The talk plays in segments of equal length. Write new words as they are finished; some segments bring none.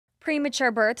Premature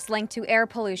births linked to air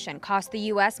pollution cost the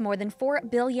U.S. more than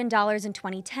 $4 billion in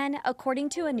 2010, according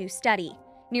to a new study.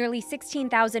 Nearly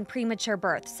 16,000 premature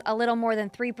births, a little more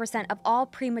than 3% of all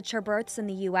premature births in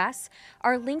the U.S.,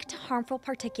 are linked to harmful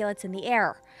particulates in the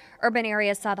air. Urban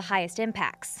areas saw the highest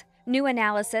impacts. New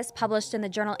analysis published in the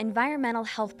journal Environmental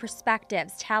Health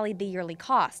Perspectives tallied the yearly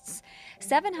costs: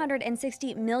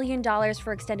 $760 million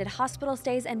for extended hospital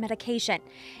stays and medication,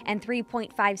 and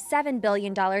 $3.57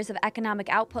 billion of economic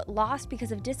output lost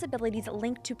because of disabilities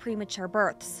linked to premature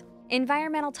births.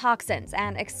 Environmental toxins,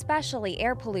 and especially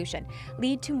air pollution,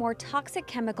 lead to more toxic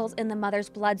chemicals in the mother's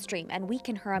bloodstream and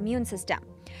weaken her immune system.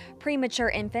 Premature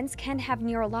infants can have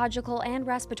neurological and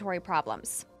respiratory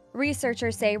problems.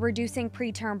 Researchers say reducing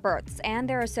preterm births and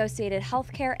their associated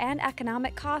healthcare and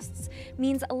economic costs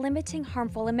means limiting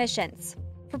harmful emissions.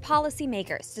 For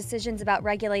policymakers, decisions about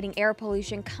regulating air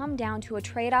pollution come down to a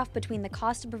trade-off between the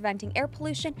cost of preventing air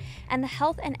pollution and the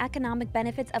health and economic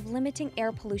benefits of limiting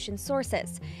air pollution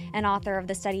sources, an author of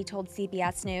the study told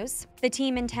CBS News. The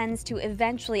team intends to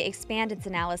eventually expand its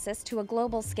analysis to a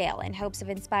global scale in hopes of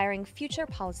inspiring future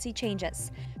policy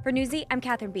changes. For Newsy, I'm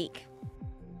Catherine Beek.